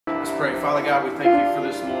pray. Father God, we thank you for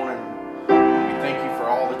this morning. We thank you for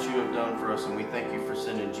all that you have done for us, and we thank you for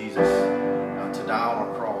sending Jesus to die on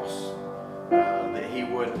a cross, that he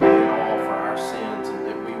would pay it all for our sins and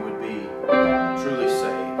that we would be truly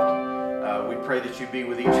saved. We pray that you be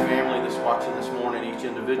with each family that's watching this morning, each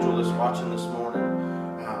individual that's watching this morning.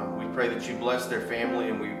 We pray that you bless their family,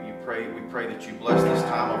 and we pray that you bless this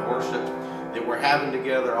time of worship that we're having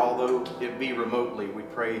together, although it be remotely. We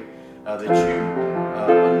pray that you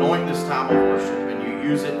anoint this time of worship and you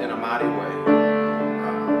use it in a mighty way.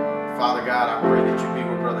 Father God, I pray that you be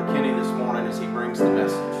with Brother Kenny this morning as he brings the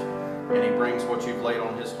message and he brings what you've laid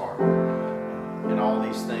on his heart. And all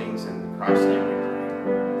these things in Christ's name we pray.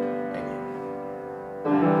 Amen.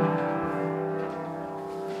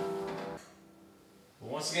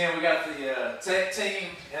 Well, once again, we got the tech team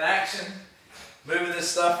in action, moving this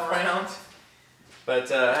stuff around. But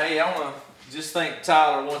hey, I want to just thank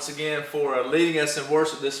Tyler once again for leading us in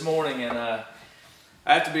worship this morning. And I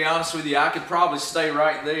have to be honest with you, I could probably stay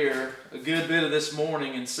right there a good bit of this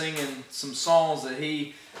morning and singing some songs that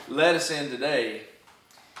he led us in today.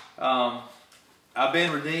 I've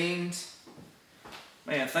been redeemed.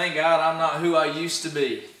 Man, thank God I'm not who I used to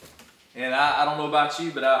be. And I don't know about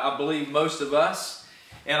you, but I believe most of us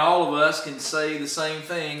and all of us can say the same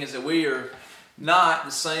thing, is that we are not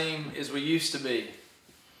the same as we used to be.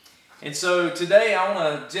 And so today I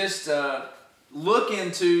want to just look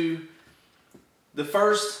into the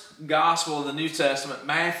first gospel of the New Testament,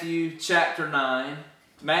 Matthew chapter 9.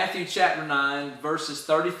 Matthew chapter 9, verses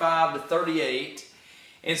 35 to 38.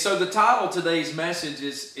 And so the title of today's message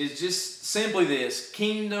is just simply this: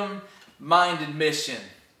 Kingdom-Minded Mission.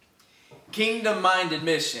 Kingdom-Minded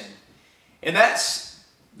Mission. And that's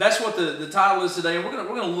what the title is today. And we're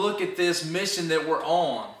gonna look at this mission that we're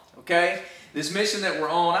on. Okay? This mission that we're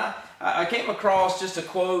on. I came across just a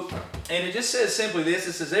quote, and it just says simply this.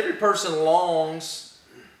 It says, every person longs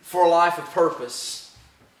for a life of purpose.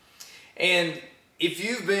 And if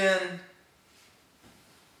you've been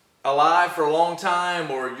alive for a long time,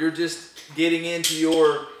 or you're just getting into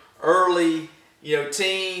your early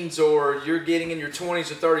teens, or you're getting in your 20s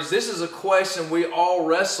or 30s, this is a question we all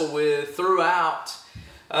wrestle with throughout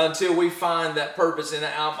until we find that purpose. And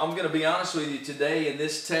I'm going to be honest with you today, in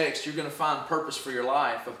this text, you're going to find purpose for your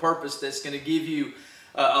life. A purpose that's going to give you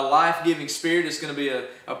a life-giving spirit. It's going to be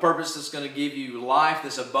a purpose that's going to give you life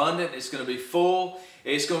that's abundant. It's going to be full.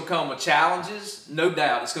 It's going to come with challenges, no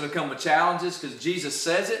doubt. It's going to come with challenges because Jesus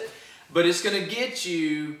says it. But it's going to get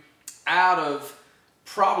you out of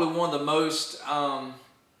probably one of the most,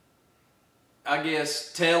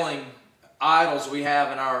 telling idols we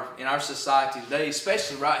have in our society today,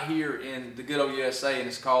 especially right here in the good old USA, and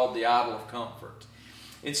it's called the idol of comfort.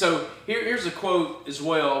 And so here's a quote as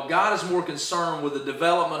well: God is more concerned with the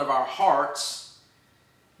development of our hearts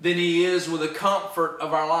than he is with the comfort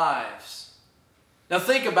of our lives. Now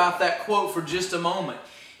think about that quote for just a moment.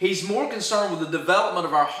 He's more concerned with the development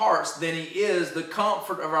of our hearts than he is the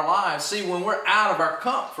comfort of our lives. See, when we're out of our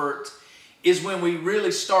comfort is when we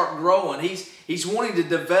really start growing. He's wanting to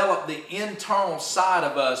develop the internal side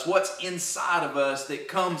of us, what's inside of us that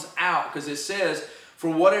comes out. Because it says, for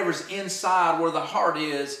whatever's inside, where the heart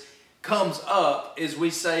is, comes up. As we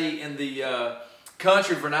say in the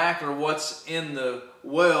country vernacular, what's in the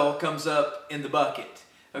well comes up in the bucket.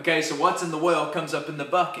 Okay, so what's in the well comes up in the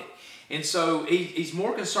bucket. And so he's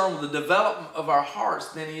more concerned with the development of our hearts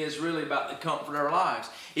than he is really about the comfort of our lives.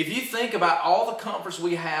 If you think about all the comforts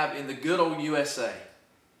we have in the good old USA,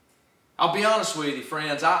 I'll be honest with you,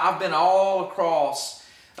 friends, I've been all across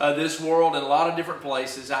this world in a lot of different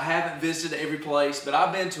places. I haven't visited every place, but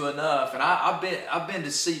I've been to enough, and I've been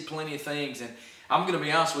to see plenty of things. And I'm going to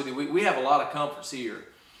be honest with you, we have a lot of comforts here.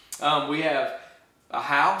 We have a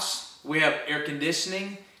house, we have air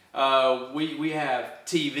conditioning, we have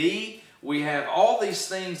TV. We have all these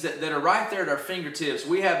things that are right there at our fingertips.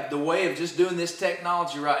 We have the way of just doing this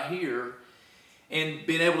technology right here and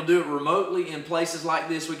being able to do it remotely in places like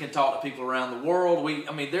this. We can talk to people around the world. We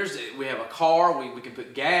have a car. We can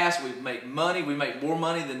put gas. We make money. We make more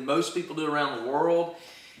money than most people do around the world.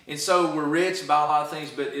 And so we're rich by a lot of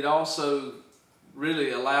things, but it also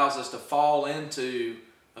really allows us to fall into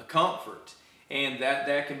a comfort. And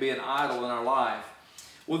that can be an idol in our life.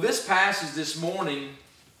 Well, this passage this morning,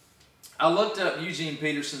 I looked up Eugene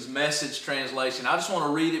Peterson's Message translation. I just want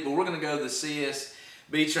to read it, but we're going to go to the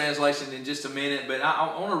CSB translation in just a minute. But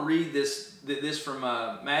I want to read this from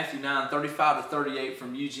Matthew 9, 35 to 38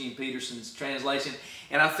 from Eugene Peterson's translation.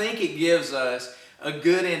 And I think it gives us a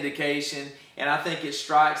good indication, and I think it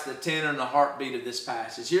strikes the tenor and the heartbeat of this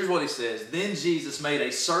passage. Here's what he says. Then Jesus made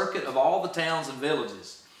a circuit of all the towns and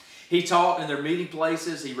villages. He taught in their meeting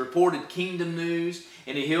places. He reported kingdom news,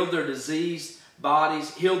 and he healed their diseased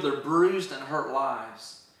bodies, healed their bruised and hurt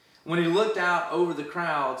lives. When he looked out over the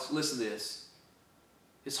crowds, listen to this,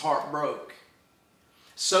 his heart broke.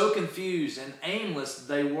 So confused and aimless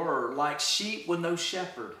they were, like sheep with no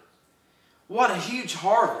shepherd. What a huge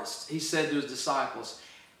harvest, he said to his disciples.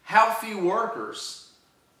 How few workers.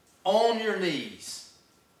 On your knees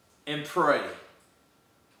and pray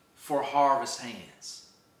for harvest hands.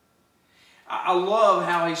 I love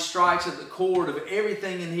how he strikes at the chord of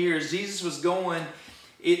everything in here. As Jesus was going,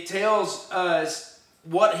 it tells us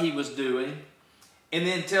what he was doing, and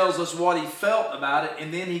then tells us what he felt about it,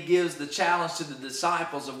 and then he gives the challenge to the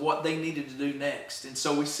disciples of what they needed to do next. And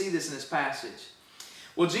so we see this in this passage.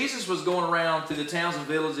 Well, Jesus was going around through the towns and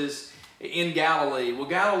villages in Galilee. Well,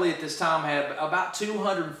 Galilee at this time had about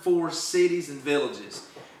 204 cities and villages.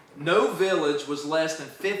 No village was less than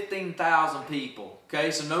 15,000 people. Okay,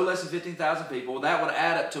 so no less than 15,000 people. That would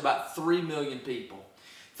add up to about 3 million people.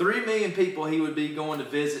 3 million people he would be going to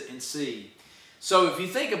visit and see. So if you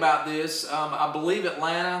think about this, I believe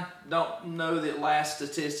Atlanta, don't know the last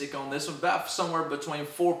statistic on this one, about somewhere between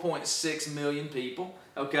 4.6 million people,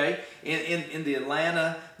 okay, in the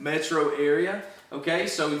Atlanta metro area. Okay,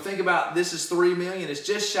 so you think about this is 3 million, it's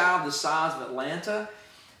just shy of the size of Atlanta.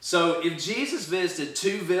 So if Jesus visited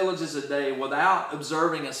 2 villages a day without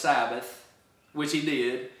observing a Sabbath, which he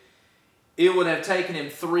did, it would have taken him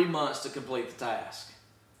 3 months to complete the task.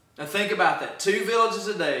 Now think about that, 2 villages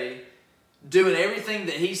a day, doing everything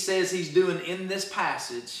that he says he's doing in this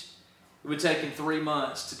passage. It would take him 3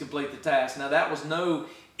 months to complete the task. Now that was no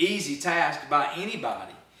easy task by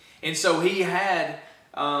anybody. And so he had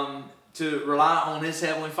to rely on his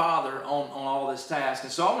Heavenly Father on all this task.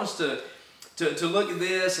 And so I want us to look at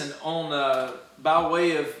this, and on by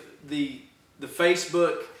way of the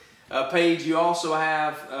Facebook page, you also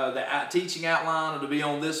have the teaching outline. It'll be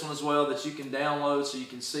on this one as well that you can download so you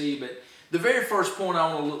can see. But the very first point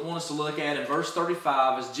I want us to look at in verse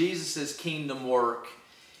 35 is Jesus' kingdom work.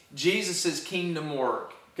 Jesus' kingdom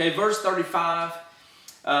work. Okay, verse 35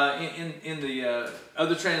 in the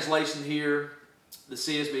other translation here, the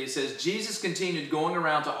CSB, it says, Jesus continued going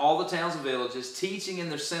around to all the towns and villages, teaching in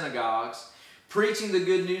their synagogues, preaching the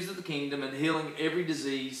good news of the kingdom, and healing every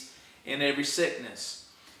disease and every sickness.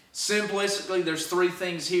 Simplistically, there's 3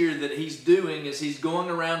 things here that he's doing as he's going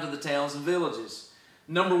around to the towns and villages.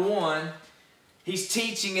 Number 1, he's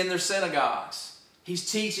teaching in their synagogues. He's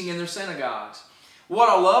teaching in their synagogues. What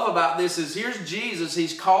I love about this is here's Jesus,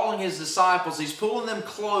 he's calling his disciples, he's pulling them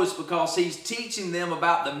close because he's teaching them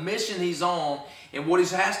about the mission he's on and what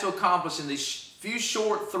he has to accomplish in these few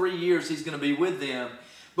short 3 years he's going to be with them.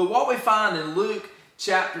 But what we find in Luke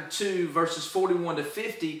chapter 2, verses 41 to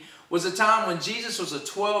 50, was a time when Jesus was a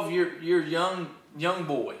 12-year young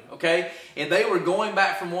boy, okay? And they were going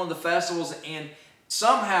back from one of the festivals, and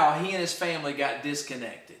somehow he and his family got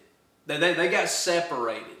disconnected. They got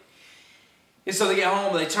separated. And so they get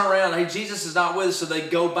home, and they turn around, hey, Jesus is not with us, so they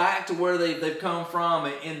go back to where they've come from,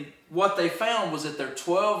 and what they found was that their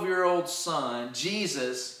 12-year-old son,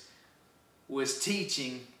 Jesus, was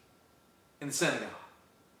teaching in the synagogue.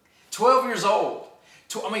 12 years old.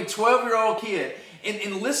 12-year-old kid.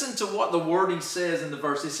 And listen to what the wording says in the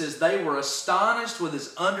verse. It says, they were astonished with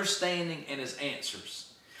his understanding and his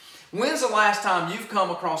answers. When's the last time you've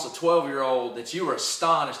come across a 12-year-old that you were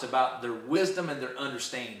astonished about their wisdom and their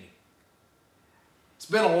understanding? It's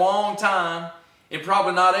been a long time, and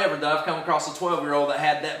probably not ever, that I've come across a 12-year-old that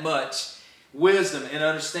had that much wisdom and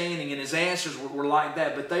understanding, and his answers were like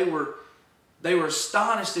that. But they were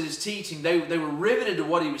astonished at his teaching. They were riveted to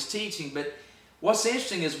what he was teaching. But what's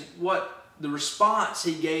interesting is what the response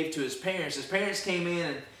he gave to his parents. His parents came in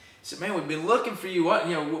and said, man, we've been looking for you.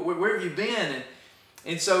 Where have you been?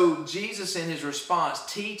 And so Jesus, in his response,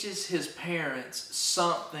 teaches his parents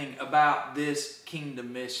something about this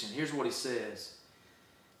kingdom mission. Here's what he says.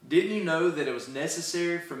 Didn't you know that it was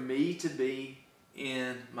necessary for me to be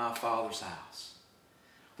in my Father's house?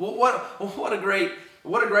 Well, what a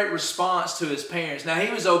great response to his parents. Now,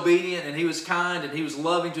 he was obedient and he was kind and he was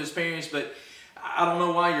loving to his parents, but I don't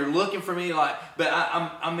know why you're looking for me, but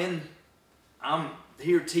I'm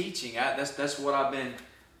here teaching. That's what I've been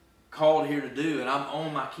called here to do, and I'm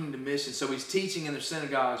on my kingdom mission. So he's teaching in their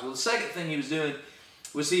synagogues. Well, the second thing he was doing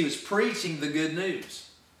was he was preaching the good news.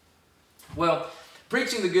 Well,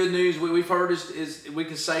 preaching the good news, we've heard is we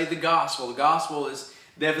can say the gospel. The gospel is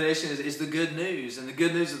definition is the good news, and the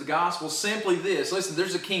good news of the gospel is simply this. Listen,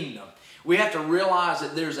 there's a kingdom. We have to realize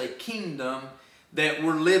that there's a kingdom that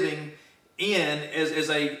we're living in as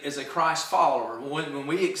a Christ follower. When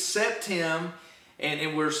we accept him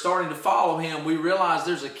and we're starting to follow him, we realize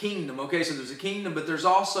there's a kingdom. Okay, so there's a kingdom, but there's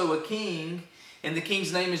also a king, and the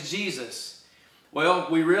king's name is Jesus. Well,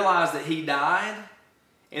 we realize that he died,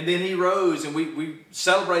 and then he rose, and we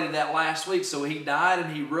celebrated that last week. So he died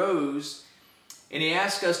and he rose, and he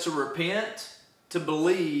asked us to repent, to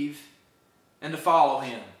believe, and to follow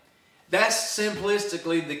him. That's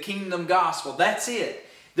simplistically the kingdom gospel. That's it.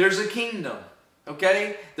 There's a kingdom.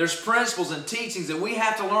 Okay? There's principles and teachings that we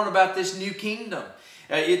have to learn about this new kingdom.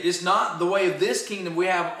 It's not the way of this kingdom we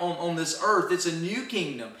have on this earth. It's a new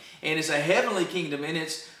kingdom, and it's a heavenly kingdom, and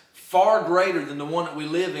it's far greater than the one that we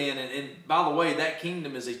live in. And by the way, that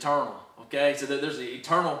kingdom is eternal. Okay? So there's an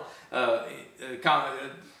eternal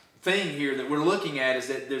thing here that we're looking at, is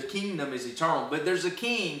that the kingdom is eternal. But there's a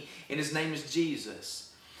king, and his name is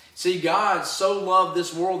Jesus. See, God so loved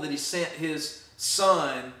this world that he sent his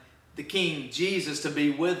son, the King Jesus, to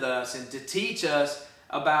be with us and to teach us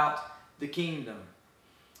about the kingdom.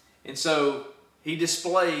 And so he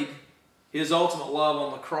displayed his ultimate love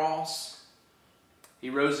on the cross. He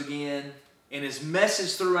rose again, and his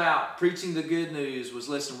message throughout preaching the good news was,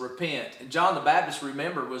 listen, repent. And John the Baptist,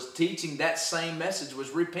 remember, was teaching that same message,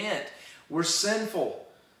 was repent. We're sinful.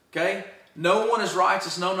 Okay? No one is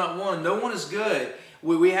righteous, no, not one. No one is good.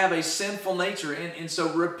 We have a sinful nature, and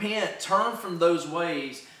so repent, turn from those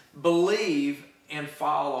ways, believe, and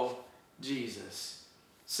follow Jesus.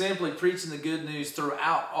 Simply preaching the good news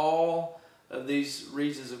throughout all of these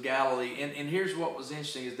regions of Galilee. And here's what was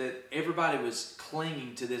interesting, is that everybody was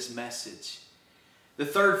clinging to this message. The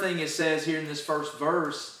third thing it says here in this first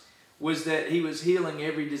verse was that he was healing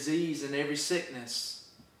every disease and every sickness.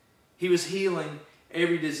 He was healing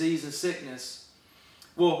every disease and sickness.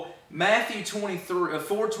 Well, Matthew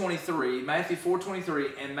 4:23, Matthew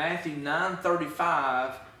 4:23, and Matthew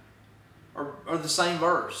 9:35 are the same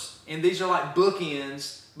verse. And these are like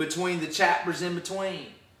bookends between the chapters in between.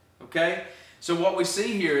 Okay? So what we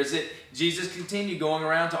see here is that Jesus continued going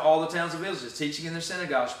around to all the towns of Israel, teaching in their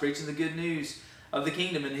synagogues, preaching the good news of the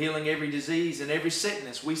kingdom, and healing every disease and every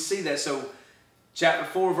sickness. We see that. So chapter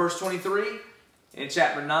 4, verse 23, and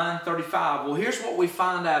chapter 9:35. Well, here's what we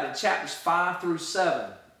find out in chapters 5 through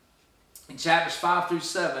 7. In chapters 5 through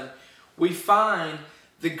 7, we find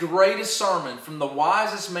the greatest sermon from the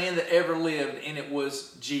wisest man that ever lived, and it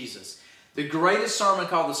was Jesus. The greatest sermon,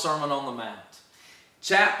 called the Sermon on the Mount.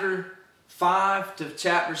 Chapter 5 to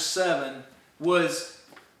chapter 7 was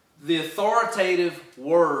the authoritative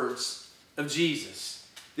words of Jesus.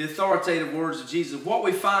 The authoritative words of Jesus. What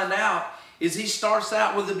we find out is he starts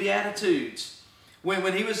out with the Beatitudes.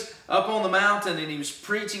 When he was up on the mountain and he was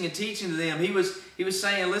preaching and teaching to them, he was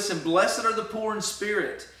saying, listen, blessed are the poor in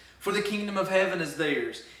spirit, for the kingdom of heaven is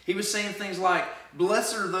theirs. He was saying things like,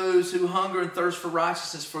 blessed are those who hunger and thirst for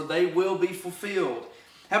righteousness, for they will be fulfilled.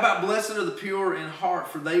 How about blessed are the pure in heart,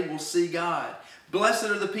 for they will see God. Blessed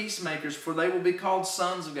are the peacemakers, for they will be called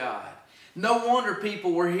sons of God. No wonder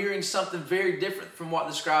people were hearing something very different from what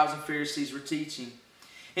the scribes and Pharisees were teaching.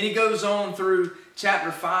 And he goes on through chapter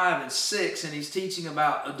 5 and 6, and he's teaching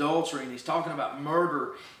about adultery, and he's talking about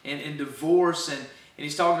murder and divorce, and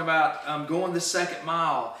he's talking about going the second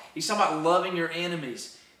mile. He's talking about loving your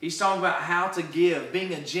enemies. He's talking about how to give,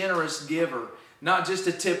 being a generous giver, not just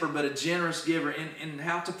a tipper, but a generous giver, and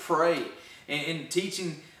how to pray, and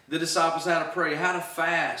teaching the disciples how to pray, how to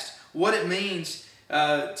fast, what it means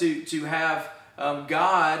to have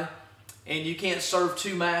God, and you can't serve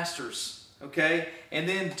two masters. Okay? And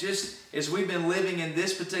then just as we've been living in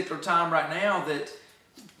this particular time right now, that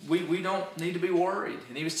we don't need to be worried.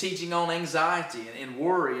 And he was teaching on anxiety and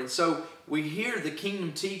worry. And so we hear the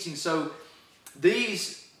kingdom teaching. So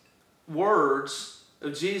these words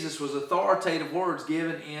of Jesus was authoritative words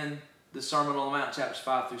given in the Sermon on the Mount, chapters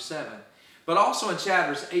 5 through 7. But also in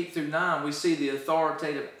chapters 8 through 9, we see the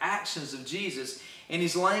authoritative actions of Jesus. And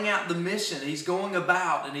he's laying out the mission. He's going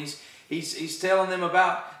about, and He's telling them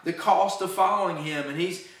about the cost of following him, and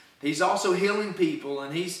he's also healing people,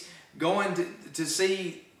 and he's going to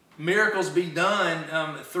see miracles be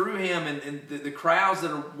done through him, and the crowds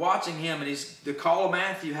that are watching him, and the call of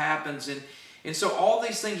Matthew happens, and so all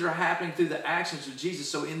these things are happening through the actions of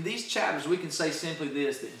Jesus. So in these chapters, we can say simply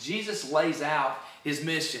this, that Jesus lays out his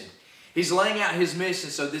mission. He's laying out his mission,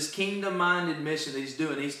 so this kingdom-minded mission that he's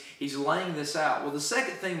doing, he's laying this out. Well, the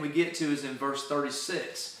second thing we get to is in verse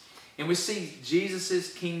 36. And we see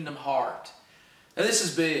Jesus' kingdom heart. Now this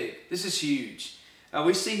is big. This is huge.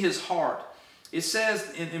 We see his heart. It says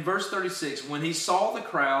in verse 36, when he saw the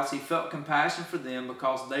crowds, he felt compassion for them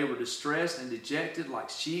because they were distressed and dejected like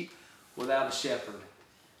sheep without a shepherd.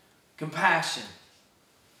 Compassion.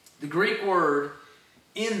 The Greek word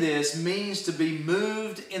in this means to be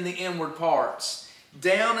moved in the inward parts.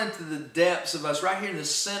 down into the depths of us, right here in the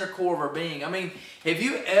center core of our being. I mean, have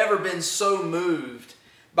you ever been so moved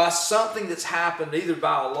by something that's happened, either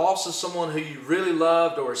by a loss of someone who you really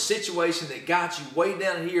loved or a situation that got you way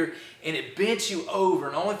down here and it bent you over,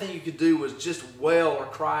 and the only thing you could do was just wail or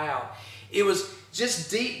cry out? It was just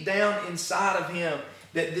deep down inside of him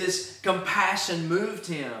that this compassion moved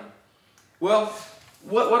him. Well,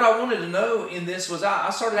 what I wanted to know in this was, I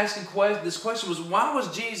started asking this question was, why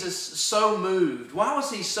was Jesus so moved? Why was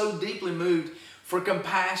he so deeply moved for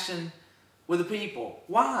compassion with the people?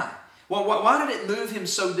 Why? Well, why did it move him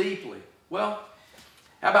so deeply? Well,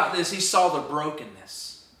 how about this? He saw the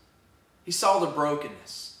brokenness. He saw the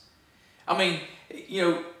brokenness. I mean,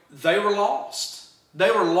 they were lost. They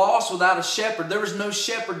were lost without a shepherd. There was no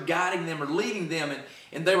shepherd guiding them or leading them,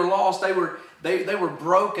 and they were lost. They were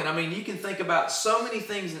broken. I mean, you can think about so many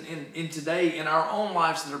things in today in our own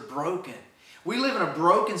lives that are broken. We live in a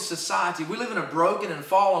broken society. We live in a broken and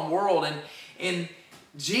fallen world, and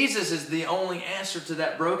Jesus is the only answer to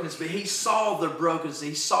that brokenness. But he saw the brokenness.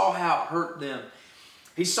 He saw how it hurt them.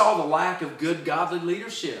 He saw the lack of good godly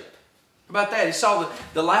leadership. How about that? He saw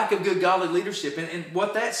the lack of good godly leadership. And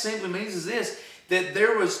what that simply means is this, that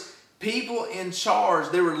there was people in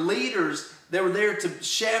charge. There were leaders that were there to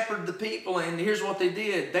shepherd the people. And here's what they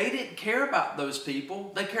did. They didn't care about those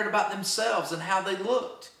people. They cared about themselves and how they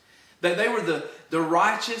looked. They were the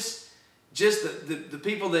righteous, just the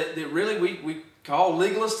people that really we call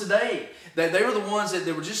legalists today. They were the ones that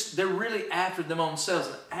they're really after them themselves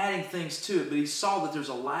and adding things to it. But he saw that there's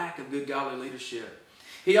a lack of good godly leadership.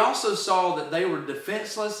 He also saw that they were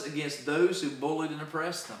defenseless against those who bullied and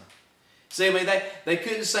oppressed them. See, I mean, they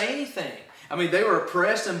couldn't say anything. I mean, they were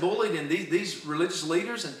oppressed and bullied, and these religious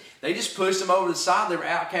leaders, and they just pushed them over the side. They were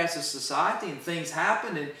outcasts of society, and things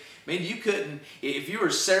happened. And I mean, you couldn't, if you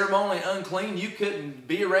were ceremonially unclean, you couldn't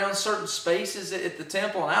be around certain spaces at the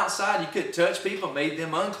temple and outside. You couldn't touch people, made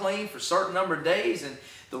them unclean for a certain number of days, and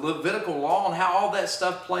the Levitical law and how all that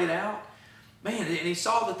stuff played out. Man, and he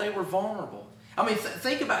saw that they were vulnerable. I mean,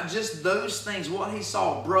 think about just those things, what he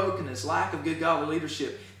saw: brokenness, lack of good godly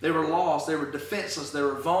leadership. They were lost, they were defenseless, they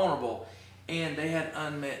were vulnerable, and they had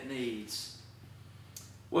unmet needs.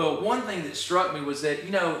 Well, one thing that struck me was that,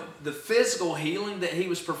 the physical healing that he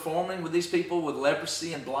was performing with these people with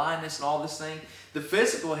leprosy and blindness and all this thing, the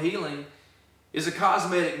physical healing is a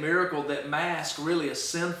cosmetic miracle that masks really a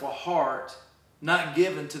sinful heart not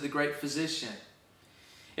given to the great physician.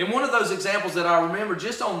 And one of those examples that I remember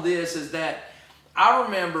just on this is that I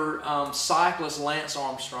remember cyclist Lance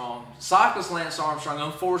Armstrong. Cyclist Lance Armstrong,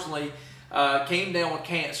 unfortunately, came down with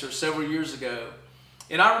cancer several years ago.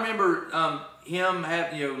 And I remember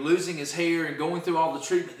him losing his hair and going through all the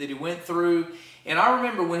treatment that he went through. And I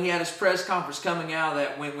remember when he had his press conference coming out of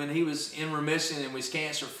that, when he was in remission and was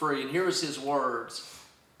cancer free. And here was his words: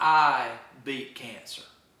 "I beat cancer."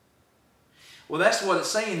 Well, that's what it's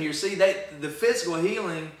saying here. See, the physical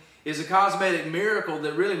healing is a cosmetic miracle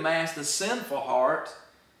that really masks the sinful heart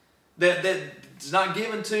that is not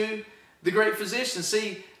given to the great physician.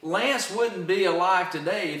 See, Lance wouldn't be alive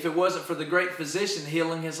today if it wasn't for the great physician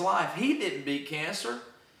healing his life. He didn't beat cancer.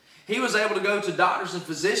 He was able to go to doctors and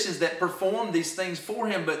physicians that performed these things for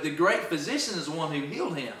him, but the great physician is the one who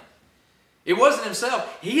healed him. It wasn't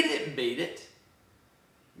himself. He didn't beat it.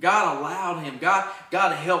 God allowed him.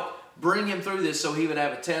 God helped bring him through this so he would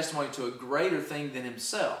have a testimony to a greater thing than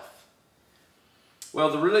himself. Well,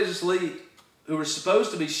 the religious elite, who were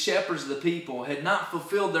supposed to be shepherds of the people, had not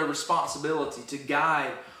fulfilled their responsibility to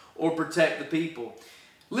guide or protect the people.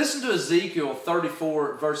 Listen to Ezekiel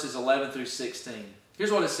 34, verses 11 through 16.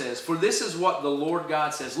 Here's what it says: "For this is what the Lord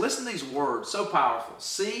God says." Listen to these words, so powerful.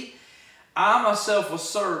 "See, I myself will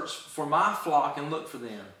search for my flock and look for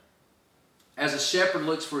them, as a shepherd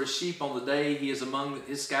looks for his sheep on the day he is among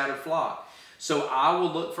his scattered flock. So I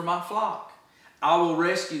will look for my flock. I will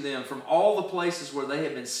rescue them from all the places where they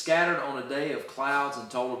have been scattered on a day of clouds and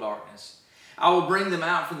total darkness. I will bring them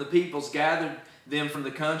out from the peoples, gather them from the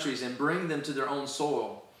countries, and bring them to their own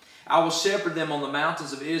soil. I will shepherd them on the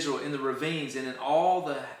mountains of Israel, in the ravines, and in all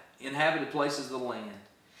the inhabited places of the land.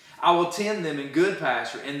 I will tend them in good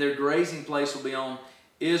pasture, and their grazing place will be on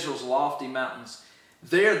Israel's lofty mountains.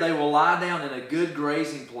 There they will lie down in a good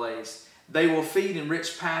grazing place. They will feed in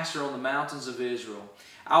rich pasture on the mountains of Israel.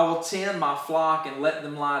 I will tend my flock and let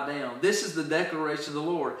them lie down. This is the declaration of the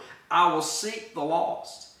Lord. I will seek the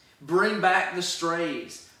lost, bring back the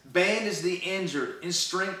strays, bandage the injured, and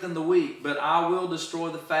strengthen the weak. But I will destroy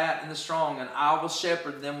the fat and the strong, and I will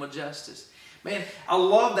shepherd them with justice." Man, I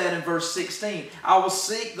love that in verse 16. I will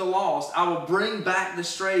seek the lost. I will bring back the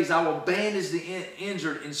strays. I will bandage the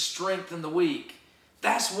injured and strengthen the weak.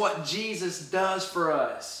 That's what Jesus does for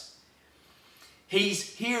us.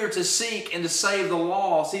 He's here to seek and to save the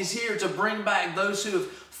lost. He's here to bring back those who have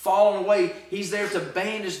fallen away. He's there to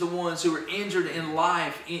bandage the ones who are injured in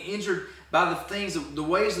life, injured by the things, the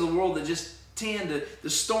ways of the world that just tend to, the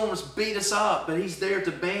storms beat us up. But He's there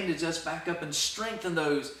to bandage us back up and strengthen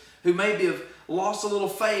those who maybe have lost a little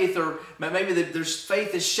faith, or maybe their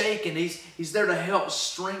faith is shaken. He's there to help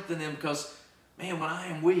strengthen them, because, man, when I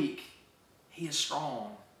am weak, He is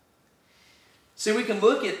strong. See, we can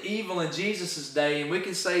look at evil in Jesus' day, and we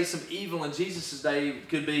can say some evil in Jesus' day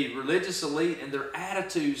could be religious elite and their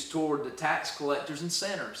attitudes toward the tax collectors and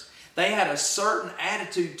sinners. They had a certain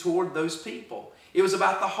attitude toward those people. It was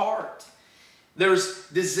about the heart. There was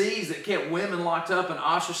disease that kept women locked up and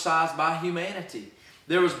ostracized by humanity.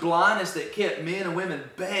 There was blindness that kept men and women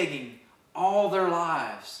begging all their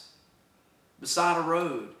lives beside a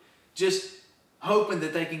road, just hoping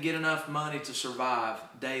that they can get enough money to survive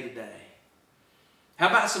day to day. How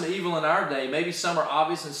about some evil in our day? Maybe some are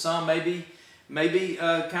obvious and some maybe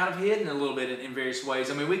kind of hidden a little bit in various ways.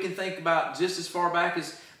 I mean, we can think about just as far back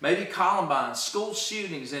as maybe Columbine, school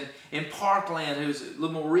shootings in Parkland, who's a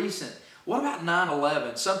little more recent. What about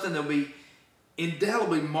 9/11? Something that will be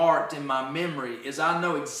indelibly marked in my memory is I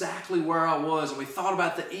know exactly where I was, and we thought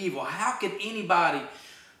about the evil. How could anybody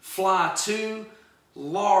fly two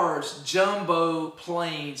large jumbo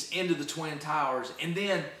planes into the Twin Towers and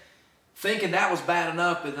then thinking that was bad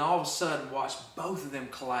enough, and then all of a sudden watch both of them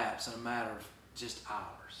collapse in a matter of just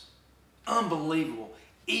hours? Unbelievable.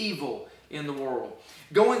 Evil in the world.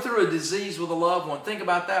 Going through a disease with a loved one. Think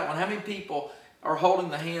about that one. How many people are holding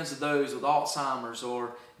the hands of those with Alzheimer's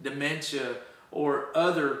or dementia or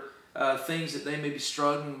other things that they may be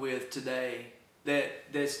struggling with today?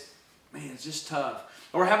 That's, man, it's just tough.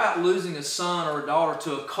 Or how about losing a son or a daughter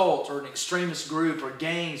to a cult or an extremist group or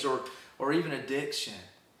gangs or even addiction?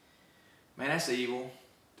 Man, that's evil.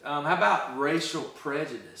 How about racial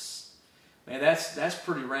prejudice? Man, that's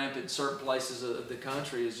pretty rampant in certain places of the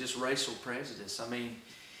country, is just racial prejudice. I mean,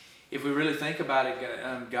 if we really think about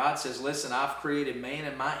it, God says, listen, I've created man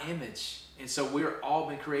in my image. And so we're all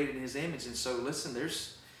been created in His image. And so, listen,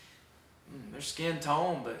 there's skin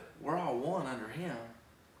tone, but we're all one under Him.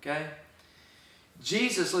 Okay?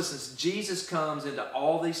 Jesus comes into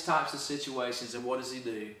all these types of situations, and what does He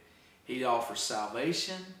do? He offers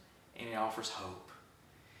salvation and He offers hope.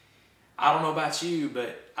 I don't know about you,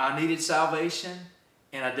 but I needed salvation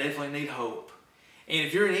and I definitely need hope. And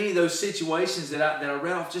if you're in any of those situations that I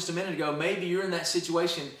read off just a minute ago, maybe you're in that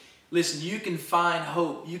situation. Listen, you can find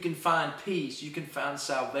hope, you can find peace, you can find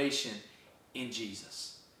salvation in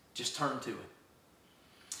Jesus. Just turn to it.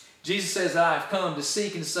 Jesus says, I have come to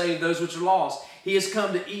seek and save those which are lost. He has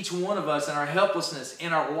come to each one of us in our helplessness,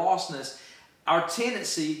 in our lostness, our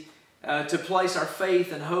tendency to place our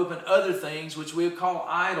faith and hope in other things which we call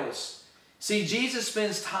idols. See, Jesus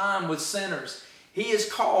spends time with sinners. He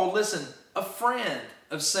is called, listen, a friend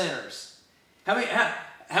of sinners. How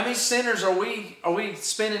many sinners are we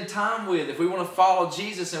spending time with if we want to follow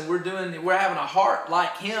Jesus and we're having a heart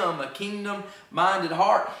like Him, a kingdom-minded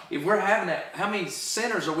heart? If we're having that, how many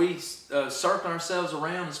sinners are we circling ourselves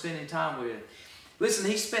around and spending time with? Listen,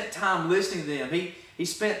 He spent time listening to them. He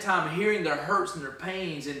spent time hearing their hurts and their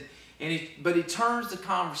pains, but He turns the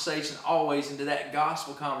conversation always into that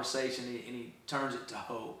gospel conversation, and He turns it to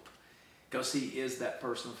hope, because He is that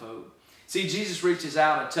person of hope. See, Jesus reaches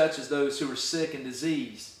out and touches those who are sick and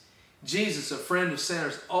diseased. Jesus, a friend of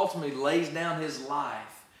sinners, ultimately lays down His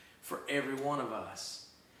life for every one of us.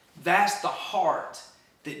 That's the heart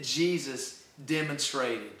that Jesus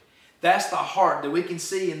demonstrated. That's the heart that we can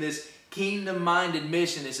see in this kingdom-minded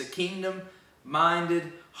mission. It's a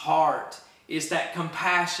kingdom-minded heart. It's that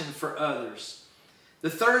compassion for others. The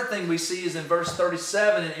third thing we see is in verse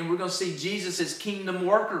 37, and we're going to see Jesus as kingdom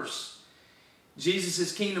workers. Jesus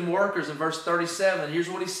is kingdom workers in verse 37. Here's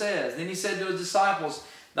what He says. Then He said to His disciples,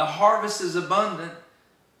 the harvest is abundant,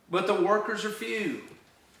 but the workers are few.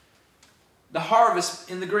 The harvest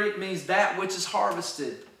in the Greek means that which is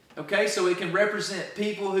harvested. Okay, so it can represent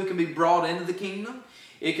people who can be brought into the kingdom.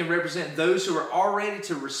 It can represent those who are all ready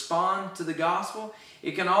to respond to the gospel.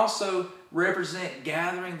 It can also represent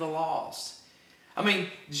gathering the lost. I mean,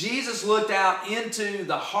 Jesus looked out into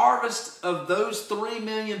the harvest of those 3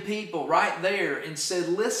 million people right there and said,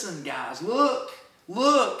 listen, guys, look.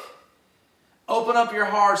 Open up your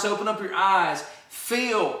hearts, open up your eyes,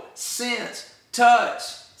 feel, sense, touch,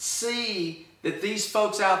 see that these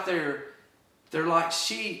folks out there, they're like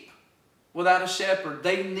sheep without a shepherd.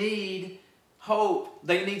 They need hope.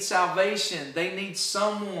 They need salvation. They need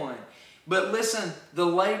someone. But listen, the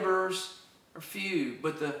laborers are few,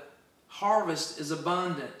 but the harvest is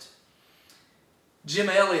abundant. Jim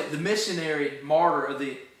Elliot, the missionary martyr of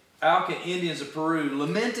the Auca Indians of Peru,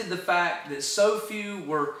 lamented the fact that so few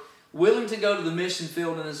were willing to go to the mission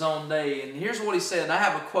field in his own day. And here's what he said, and I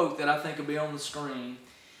have a quote that I think will be on the screen.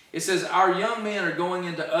 It says, "Our young men are going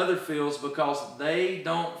into other fields because they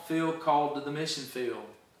don't feel called to the mission field."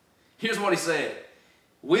 Here's what he said.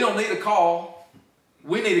 We don't need a call.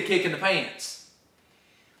 We need a kick in the pants.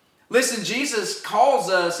 Listen, Jesus calls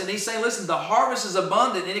us and he's saying, listen, the harvest is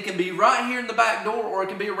abundant and it can be right here in the back door or it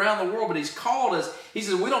can be around the world, but he's called us. He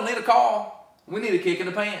says, we don't need a call. We need a kick in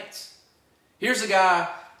the pants. Here's a guy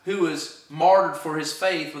who was martyred for his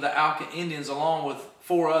faith with the Auca Indians along with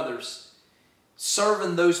 4 others,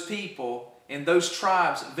 serving those people, and those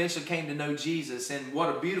tribes eventually came to know Jesus, and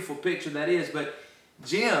what a beautiful picture that is. But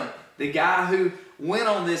Jim, the guy who went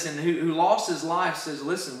on this and who lost his life, says,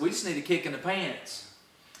 listen, we just need a kick in the pants.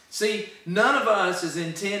 See, none of us is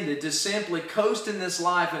intended to simply coast in this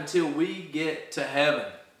life until we get to heaven.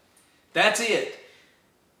 That's it.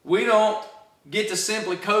 We don't get to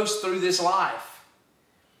simply coast through this life.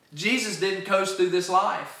 Jesus didn't coast through this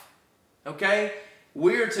life. Okay?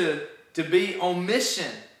 We're to be on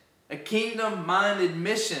mission, a kingdom-minded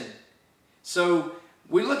mission. So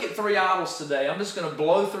we look at 3 idols today. I'm just going to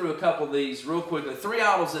blow through a couple of these real quickly. 3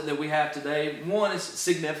 idols that we have today. One is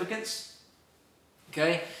significance.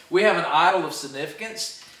 Okay, we have an idol of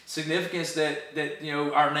significance. Significance that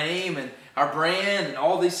our name and our brand and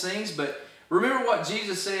all these things. But remember what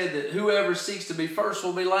Jesus said, that whoever seeks to be first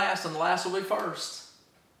will be last and the last will be first.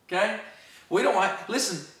 Okay?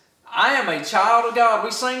 Listen, I am a child of God.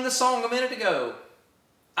 We sang the song a minute ago.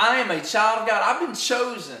 I am a child of God. I've been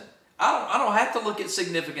chosen. I don't have to look at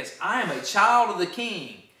significance. I am a child of the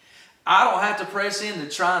King. I don't have to press into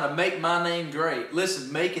trying to make my name great.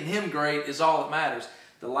 Listen, making him great is all that matters.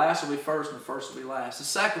 The last will be first and the first will be last. The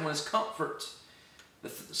second one is comfort. The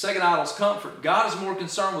second idol is comfort. God is more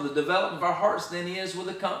concerned with the development of our hearts than he is with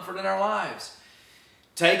the comfort in our lives.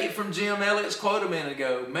 Take it from Jim Elliot's quote a minute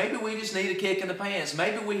ago. Maybe we just need a kick in the pants.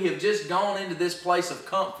 Maybe we have just gone into this place of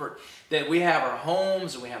comfort that we have our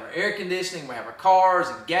homes and we have our air conditioning, we have our cars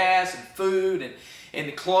and gas and food and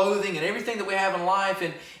the clothing and everything that we have in life,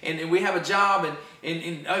 and we have a job,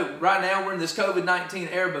 and right now we're in this COVID-19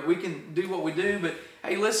 era, but we can do what we do. But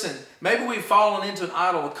hey, listen, maybe we've fallen into an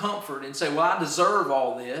idol of comfort and say, well, I deserve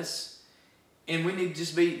all this, and we need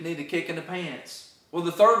a kick in the pants. Well,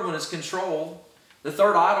 the third one is control. The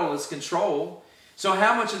third idol is control. So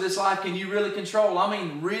how much of this life can you really control? I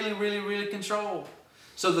mean, really, really, really control.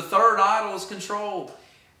 So the third idol is control.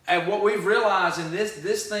 And what we've realized in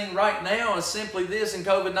this thing right now is simply this: in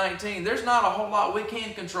COVID-19, there's not a whole lot we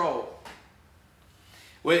can control.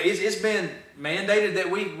 Well, it's been mandated that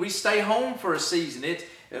we stay home for a season.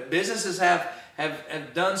 Businesses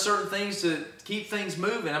have done certain things to keep things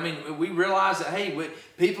moving. I mean, we realize that, hey,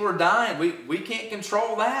 people are dying. We can't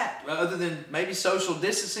control that other than maybe social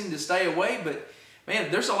distancing to stay away. But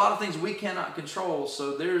man, there's a lot of things we cannot control.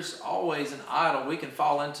 So there's always an idol we can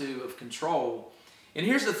fall into of control. And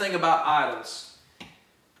here's the thing about idols.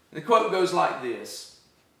 The quote goes like this: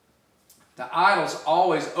 the idols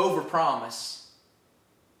always overpromise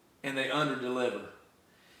and they underdeliver.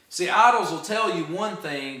 See, idols will tell you one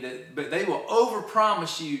thing, but they will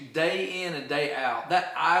overpromise you day in and day out.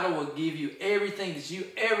 That idol will give you everything that you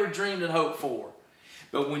ever dreamed and hoped for.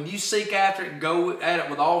 But when you seek after it and go at it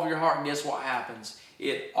with all of your heart, and guess what happens?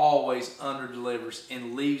 It always underdelivers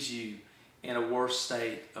and leaves you in a worse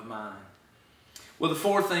state of mind. Well, the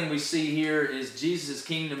fourth thing we see here is Jesus'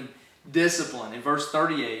 kingdom discipline. In verse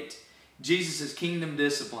 38, Jesus' kingdom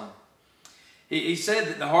discipline. He said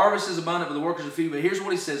that the harvest is abundant, but the workers are few. But here's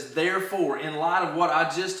what he says: therefore, in light of what I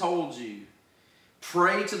just told you,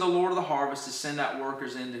 pray to the Lord of the harvest to send out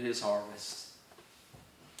workers into his harvest.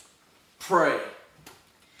 Pray.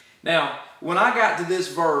 Now, when I got to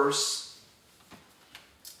this verse,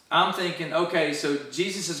 I'm thinking, okay, so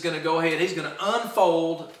Jesus is going to go ahead. He's going to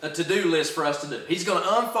unfold a to-do list for us to do. He's going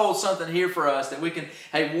to unfold something here for us that we can,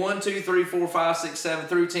 hey, 1, 2, 3, 4, 5, 6, 7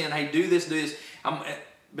 through 10. Hey, do this, do this.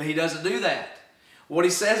 But he doesn't do that. What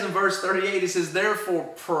he says in verse 38, he says,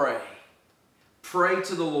 therefore pray. Pray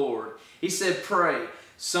to the Lord. He said pray.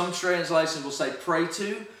 Some translations will say pray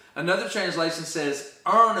to. Another translation says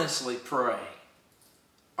earnestly pray.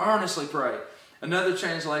 Earnestly pray. Another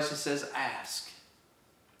translation says ask.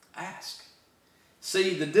 Ask.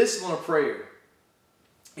 See, the discipline of prayer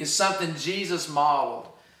is something Jesus modeled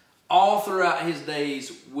all throughout his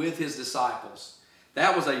days with his disciples.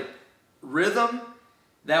 That was a rhythm.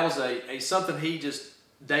 That was a something he just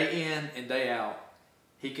day in and day out,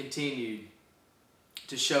 he continued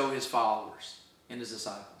to show his followers and his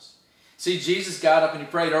disciples. See, Jesus got up and he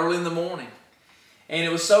prayed early in the morning. And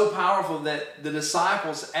it was so powerful that the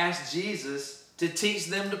disciples asked Jesus to teach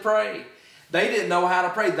them to pray. They didn't know how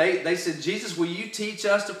to pray. They said, Jesus, will you teach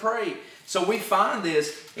us to pray? So we find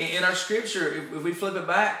this in our scripture. If we flip it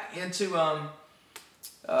back into,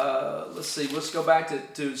 let's go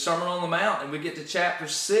back to Sermon on the Mount, and we get to chapter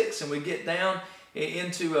 6, and we get down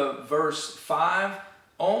into verse 5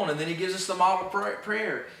 on, and then he gives us the model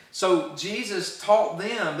prayer. So Jesus taught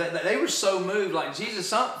them that they were so moved, like,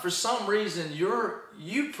 Jesus, for some reason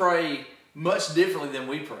you pray much differently than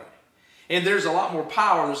we pray. And there's a lot more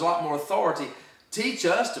power, there's a lot more authority. Teach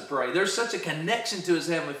us to pray. There's such a connection to his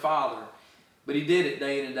Heavenly Father. But he did it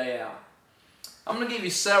day in and day out. I'm going to give you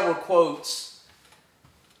several quotes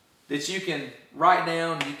that you can write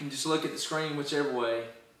down. You can just look at the screen whichever way.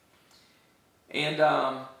 And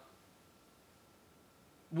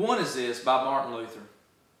one is this by Martin Luther.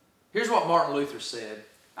 Here's what Martin Luther said.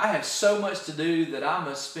 I have so much to do that I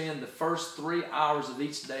must spend the first 3 hours of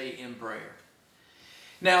each day in prayer.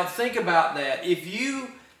 Now think about that. If you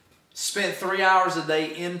spent 3 hours a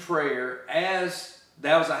day in prayer, as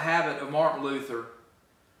that was a habit of Martin Luther,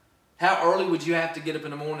 how early would you have to get up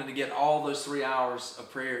in the morning to get all those 3 hours of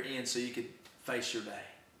prayer in so you could face your day?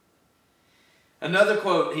 Another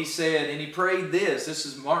quote he said, and he prayed this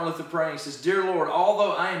is Martin Luther praying, he says, Dear Lord,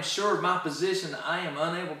 although I am sure of my position, I am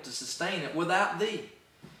unable to sustain it without thee.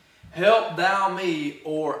 Help thou me,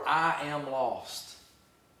 or I am lost.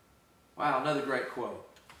 Wow, another great quote.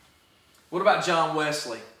 What about John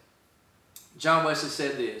Wesley? John Wesley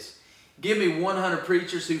said this, Give me 100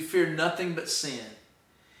 preachers who fear nothing but sin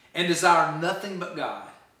and desire nothing but God,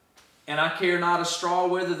 and I care not a straw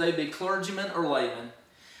whether they be clergymen or laymen.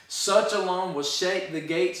 Such alone will shake the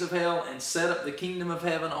gates of hell and set up the kingdom of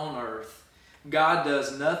heaven on earth. God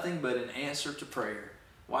does nothing but in answer to prayer.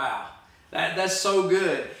 Wow, that's so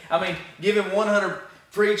good. I mean, give him 100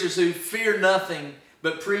 preachers who fear nothing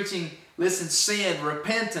but preaching, listen, sin,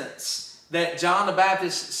 repentance, that John the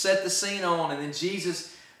Baptist set the scene on, and then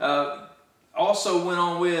Jesus also went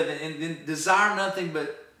on with, and then desire nothing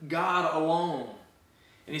but God alone.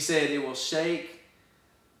 And he said it will shake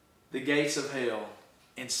the gates of hell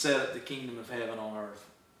and set up the kingdom of heaven on earth.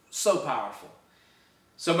 So powerful.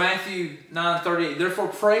 So Matthew 9:38, therefore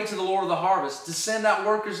pray to the Lord of the harvest to send out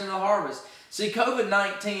workers into the harvest. See,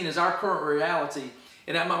 COVID-19 is our current reality.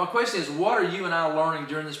 And my question is, what are you and I learning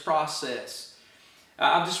during this process?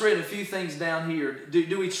 I've just written a few things down here.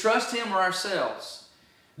 Do we trust him or ourselves?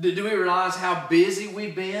 Do we realize how busy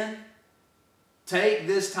we've been? Take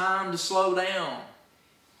this time to slow down.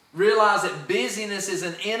 Realize that busyness is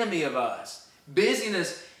an enemy of us.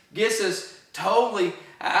 Busyness gets us totally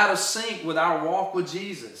out of sync with our walk with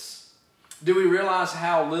Jesus. Do we realize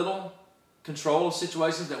how little control of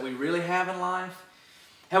situations that we really have in life?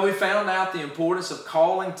 Have we found out the importance of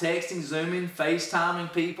calling, texting, Zooming,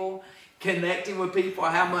 FaceTiming people, connecting with people,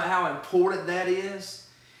 how important that is?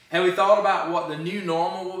 Have we thought about what the new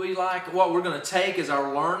normal will be like, what we're going to take as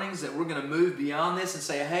our learnings, that we're going to move beyond this and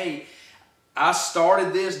say, hey, I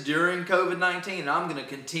started this during COVID-19 and I'm going to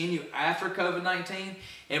continue after COVID-19,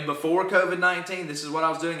 and before COVID-19 this is what I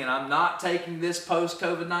was doing, and I'm not taking this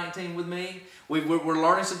post-COVID-19 with me. We're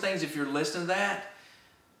learning some things. If you're listening to that,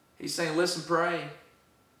 he's saying, listen, pray.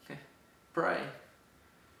 Pray.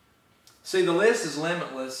 See, the list is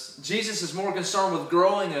limitless. Jesus is more concerned with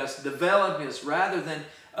growing us, developing us, rather than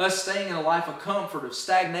us staying in a life of comfort, of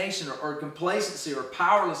stagnation, or complacency, or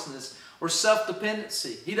powerlessness, or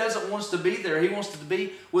self-dependency. He doesn't want us to be there. He wants us to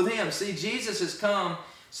be with him. See, Jesus has come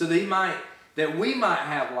so that we might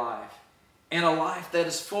have life, and a life that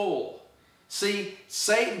is full. See,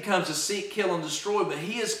 Satan comes to seek, kill, and destroy, but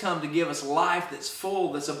he has come to give us life that's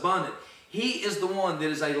full, that's abundant. He is the one that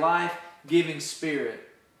is a life-giving spirit.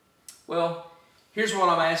 Well, here's what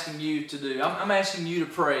I'm asking you to do. I'm asking you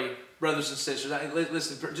to pray, brothers and sisters.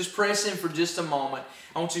 Listen, just press in for just a moment.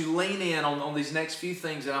 I want you to lean in on these next few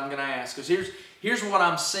things that I'm going to ask. Because here's what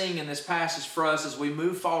I'm seeing in this passage for us as we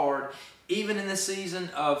move forward, even in this season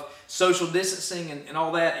of social distancing and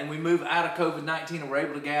all that, and we move out of COVID-19 and we're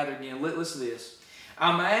able to gather again. Listen to this.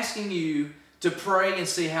 I'm asking you to pray and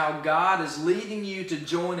see how God is leading you to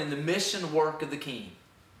join in the mission work of the King.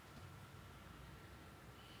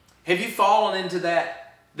 Have you fallen into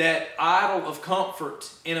that idol of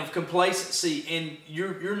comfort and of complacency, and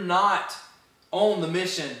you're not on the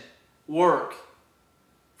mission work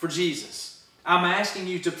for Jesus? I'm asking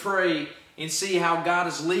you to pray and see how God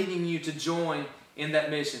is leading you to join in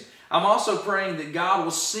that mission. I'm also praying that God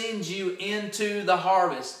will send you into the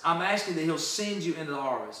harvest. I'm asking that he'll send you into the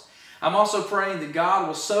harvest. I'm also praying that God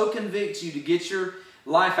will so convict you to get your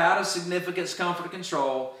life out of significance, comfort, and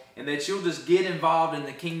control, and that you'll just get involved in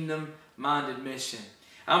the kingdom-minded mission.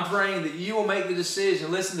 I'm praying that you will make the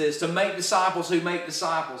decision, listen to this, to make disciples who make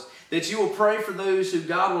disciples. That you will pray for those who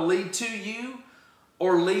God will lead to you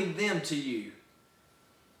or lead them to you.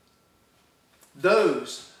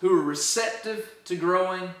 Those who are receptive to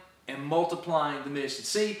growing and multiplying the mission.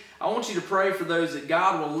 See, I want you to pray for those that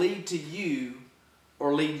God will lead to you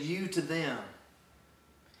or lead you to them.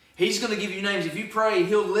 He's going to give you names. If you pray,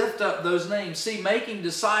 He'll lift up those names. See, making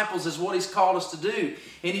disciples is what He's called us to do.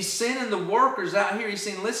 And He's sending the workers out here. He's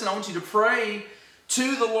saying, listen, I want you to pray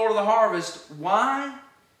to the Lord of the harvest. Why?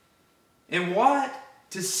 And what?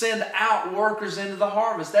 To send out workers into the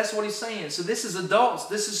harvest. That's what He's saying. So this is adults.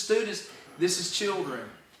 This is students. This is children.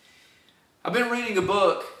 I've been reading a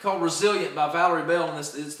book called Resilient by Valerie Bell, and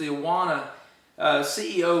it's the Awana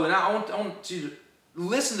CEO. And I want you to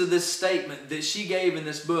listen to this statement that she gave in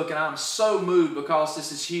this book, and I'm so moved because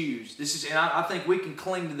this is huge. And I think we can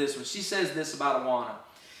cling to this one. She says this about Awana.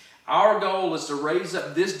 Our goal is to raise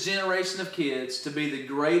up this generation of kids to be the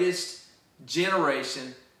greatest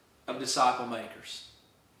generation of disciple makers.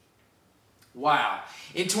 Wow.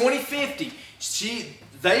 In 2050, she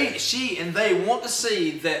and they want to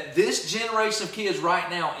see that this generation of kids right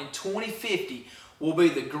now in 2050 will be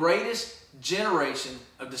the greatest generation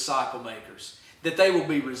of disciple makers. That they will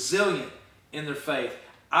be resilient in their faith.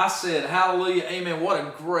 I said, hallelujah, amen. What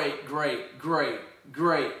a great, great, great,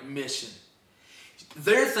 great mission.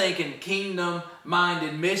 They're thinking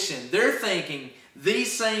kingdom-minded mission. They're thinking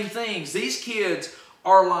these same things. These kids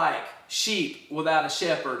are like sheep without a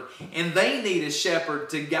shepherd, and they need a shepherd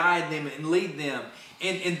to guide them and lead them.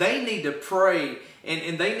 And they need to pray,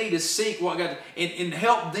 and they need to seek what God, and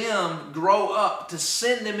help them grow up to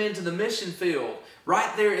send them into the mission field.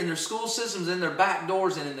 Right there in their school systems, in their back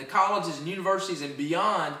doors, and in the colleges and universities and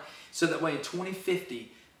beyond, so that way in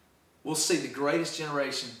 2050, we'll see the greatest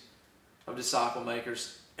generation of disciple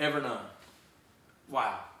makers ever known.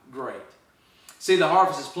 Wow, great. See, the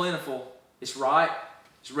harvest is plentiful. It's ripe.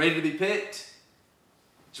 It's ready to be picked.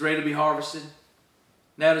 It's ready to be harvested.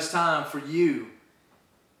 Now it's time for you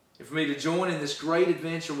and for me to join in this great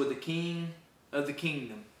adventure with the King of the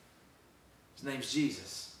Kingdom. His name's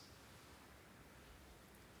Jesus.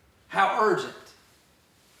 How urgent,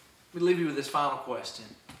 let me leave you with this final question.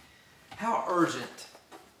 How urgent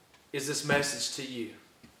is this message to you?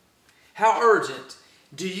 How urgent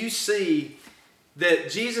do you see that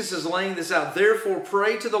Jesus is laying this out? Therefore,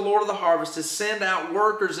 pray to the Lord of the harvest to send out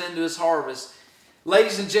workers into His harvest.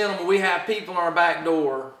 Ladies and gentlemen, we have people on our back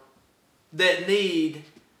door that need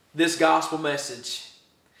this gospel message.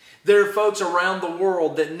 There are folks around the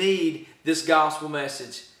world that need this gospel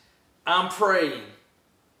message. I'm praying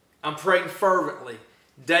fervently,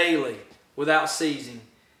 daily, without ceasing,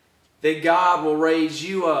 that God will raise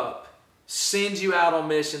you up, send you out on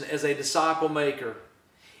mission as a disciple maker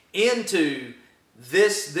into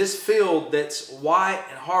this field that's white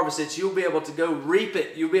and harvested. You'll be able to go reap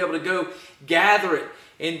it. You'll be able to go gather it.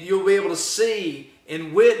 And you'll be able to see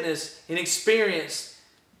and witness and experience,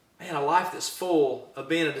 a life that's full of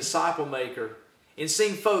being a disciple maker and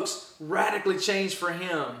seeing folks radically change for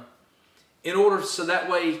Him in order so that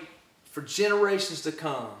way for generations to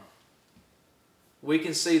come, we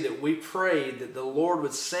can see that we prayed that the Lord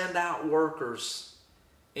would send out workers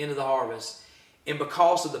into the harvest. And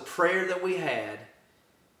because of the prayer that we had,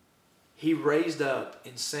 He raised up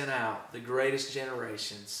and sent out the greatest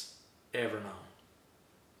generations ever known.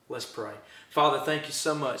 Let's pray. Father, thank You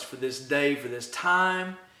so much for this day, for this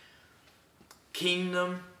time,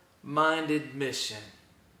 kingdom-minded mission.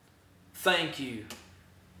 Thank You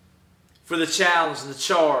for the challenge and the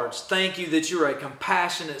charge. Thank You that You're a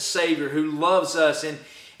compassionate Savior who loves us. And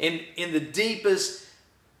in the deepest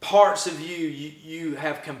parts of You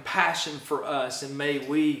have compassion for us. And may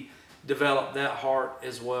we develop that heart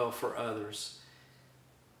as well for others.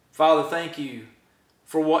 Father, thank You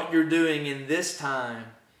for what You're doing in this time.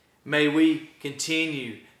 May we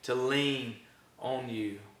continue to lean on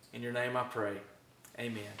You. In Your name I pray.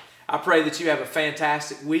 Amen. I pray that you have a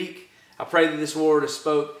fantastic week. I pray that this word has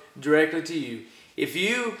spoke directly to you. If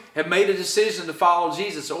you have made a decision to follow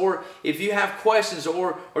Jesus, or if you have questions,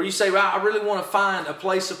 or you say, well, I really want to find a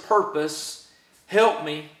place of purpose, help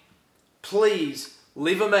me, please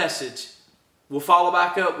leave a message. We'll follow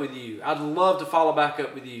back up with you. I'd love to follow back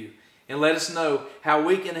up with you and let us know how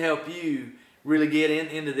we can help you really get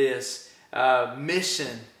into this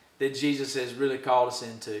mission that Jesus has really called us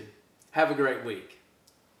into. Have a great week.